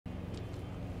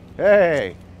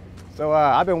Hey, so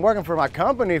I've been working for my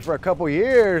company for a couple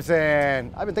years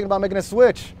and I've been thinking about making a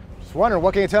switch. Just wondering,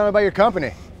 what can you tell me about your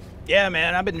company? Yeah,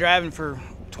 man, I've been driving for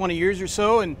 20 years or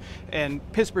so,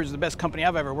 and Pisper is the best company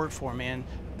I've ever worked for, man.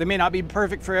 They may not be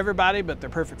perfect for everybody, but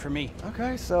they're perfect for me.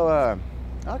 Okay, so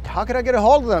how could I get a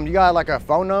hold of them? You got like a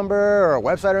phone number or a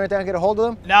website or anything I can get a hold of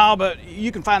them? No, but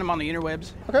you can find them on the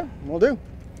interwebs. Okay, will do.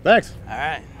 Thanks. All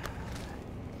right.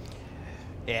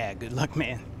 Yeah, good luck,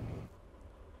 man.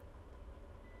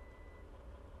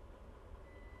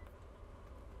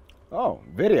 Oh,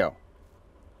 video.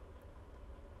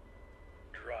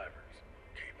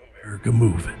 America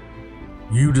moving.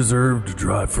 You deserve to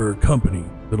drive for a company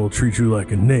that'll treat you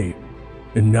like a name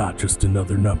and not just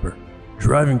another number.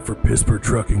 Driving for Pisper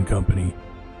Trucking Company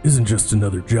isn't just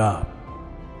another job,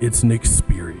 it's an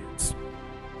experience.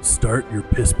 Start your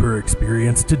Pisper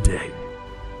experience today.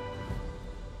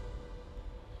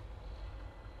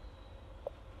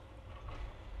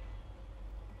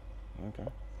 Okay.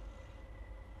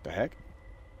 The heck?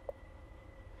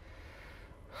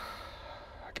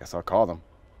 I guess I'll call them.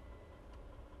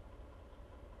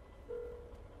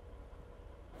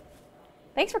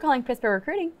 Thanks for calling Pisper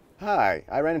Recruiting. Hi,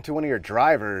 I ran into one of your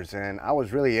drivers and I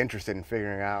was really interested in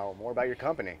figuring out more about your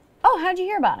company. Oh, how'd you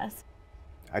hear about us?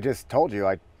 I just told you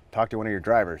I talked to one of your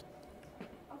drivers.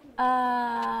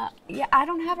 Yeah, I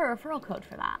don't have a referral code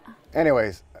for that.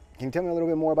 Anyways, can you tell me a little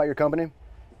bit more about your company?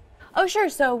 Oh, sure.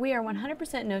 So we are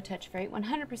 100% no-touch freight,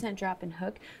 100% drop and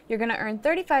hook. You're going to earn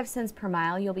 35 cents per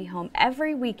mile. You'll be home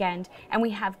every weekend, and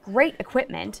we have great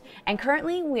equipment. And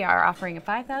currently, we are offering a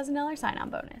 $5,000 sign-on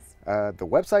bonus. The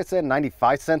website said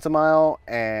 95 cents a mile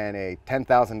and a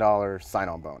 $10,000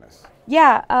 sign-on bonus.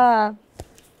 Yeah,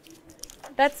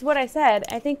 that's what I said.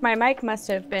 I think my mic must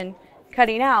have been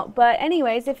cutting out. But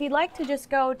anyways, if you'd like to just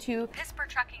go to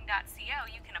pispertrucking.co,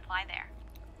 you can apply there.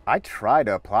 I tried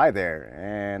to apply there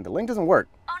and the link doesn't work.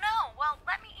 Oh no, well,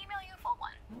 let me email you a full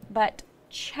one. But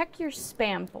check your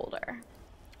spam folder.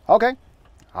 Okay,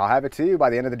 I'll have it to you by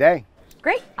the end of the day.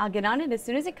 Great, I'll get on it as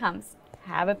soon as it comes.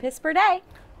 Have a Pisper day.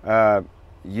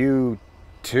 You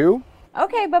too?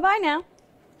 Okay, bye-bye now.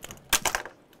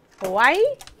 Hawaii,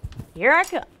 here I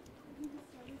come.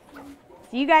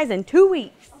 See you guys in 2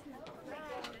 weeks.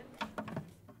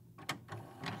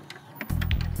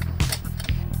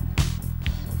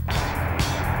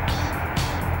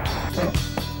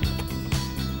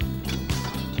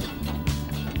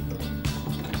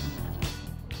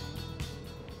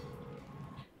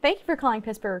 Thank you for calling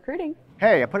Pisper Recruiting.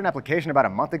 Hey, I put an application about a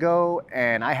month ago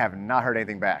and I have not heard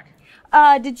anything back.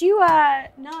 Did you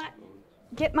not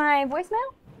get my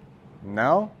voicemail?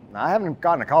 No, I haven't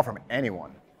gotten a call from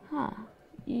anyone. Huh.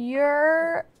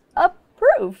 You're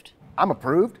approved. I'm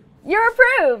approved? You're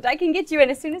approved. I can get you in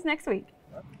as soon as next week.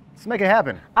 Let's make it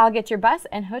happen. I'll get your bus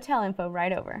and hotel info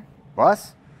right over.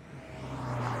 Bus?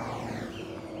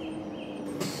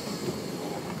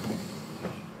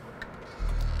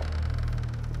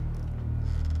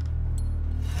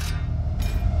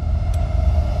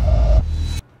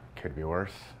 Could be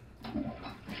worse.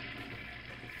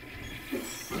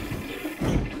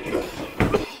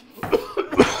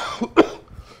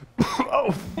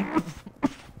 Oh.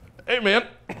 Hey man,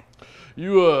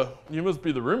 you must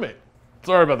be the roommate.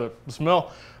 Sorry about the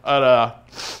smell.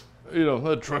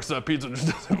 That truck stop pizza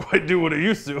just doesn't quite do what it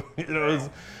used to. Yeah,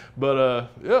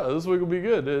 this week will be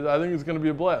good. I think it's gonna be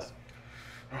a blast.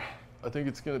 I think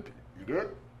it's gonna be. You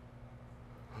good?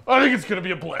 I think it's gonna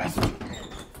be a blast.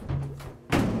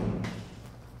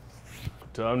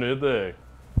 Time to hit the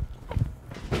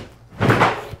hay.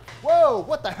 Whoa,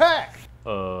 what the heck?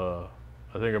 I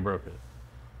think I broke it.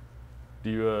 Do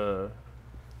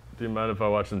you mind if I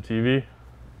watch some TV?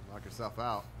 Knock yourself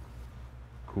out.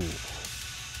 Cool.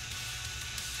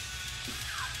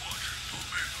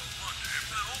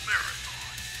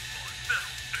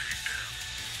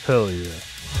 Hell yeah.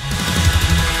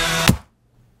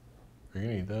 Are you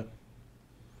gonna eat that?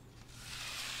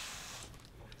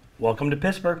 Welcome to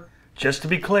Pisper. Just to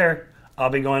be clear, I'll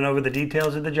be going over the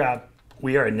details of the job.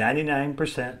 We are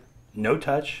 99% no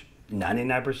touch,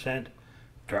 99%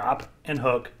 drop and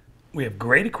hook. We have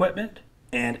great equipment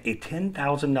and a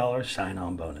 $10,000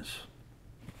 sign-on bonus.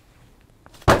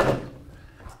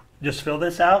 Just fill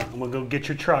this out and we'll go get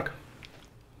your truck.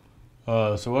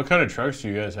 So what kind of trucks do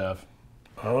you guys have?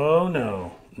 Oh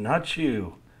no, not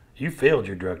you. You failed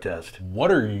your drug test. What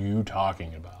are you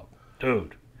talking about?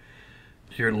 Dude,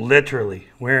 you're literally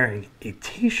wearing a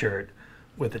t-shirt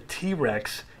with a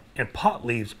T-Rex and pot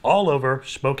leaves all over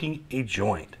smoking a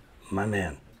joint, my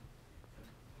man.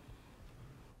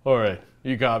 All right,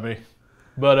 you got me.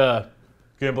 But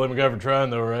can't blame a guy for trying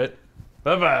though, right?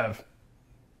 High five.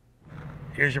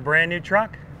 Here's your brand new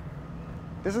truck.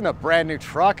 This isn't a brand new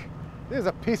truck. This is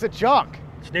a piece of junk.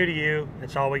 It's new to you.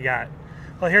 It's all we got.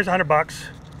 Well, here's $100.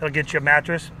 It'll get you a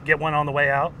mattress. Get one on the way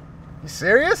out. You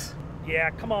serious? Yeah,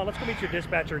 come on. Let's go meet your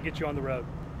dispatcher and get you on the road.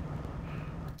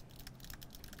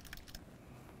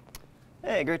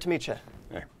 Hey, great to meet you.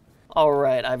 Hey. All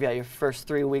right, I've got your first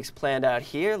 3 weeks planned out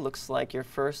here. Looks like your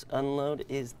first unload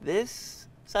is this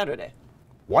Saturday.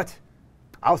 What?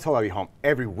 I was told I'd be home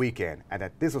every weekend and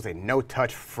that this was a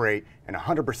no-touch freight and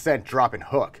 100% drop and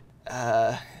hook.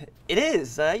 It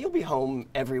is. You'll be home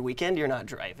every weekend. You're not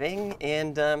driving.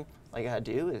 And all you gotta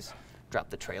do is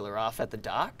drop the trailer off at the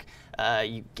dock.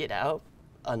 You get out,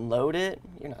 unload it.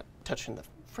 You're not touching the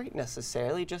freight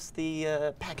necessarily, just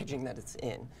the packaging that it's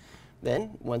in.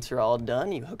 Then, once you're all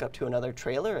done, you hook up to another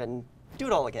trailer and do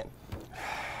it all again.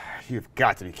 You've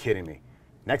got to be kidding me.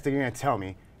 Next thing you're gonna tell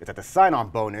me is that the sign-on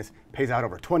bonus pays out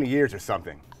over 20 years or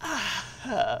something.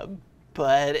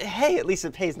 But hey, at least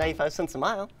it pays 95 cents a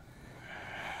mile.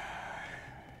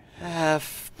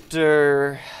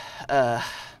 After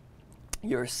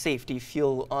your safety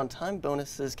fuel on-time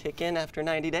bonuses kick in after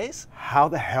 90 days. How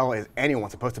the hell is anyone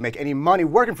supposed to make any money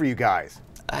working for you guys?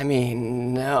 I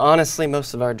mean, honestly,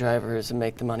 most of our drivers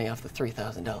make the money off the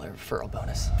 $3,000 referral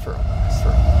bonus.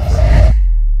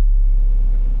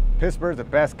 Pisper's the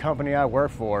best company I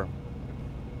work for.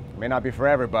 It may not be for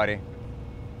everybody.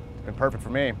 It's been perfect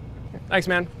for me. Thanks,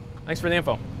 man. Thanks for the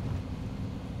info.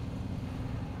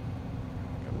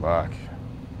 Good luck.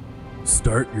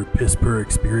 Start your Pisper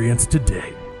experience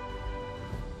today.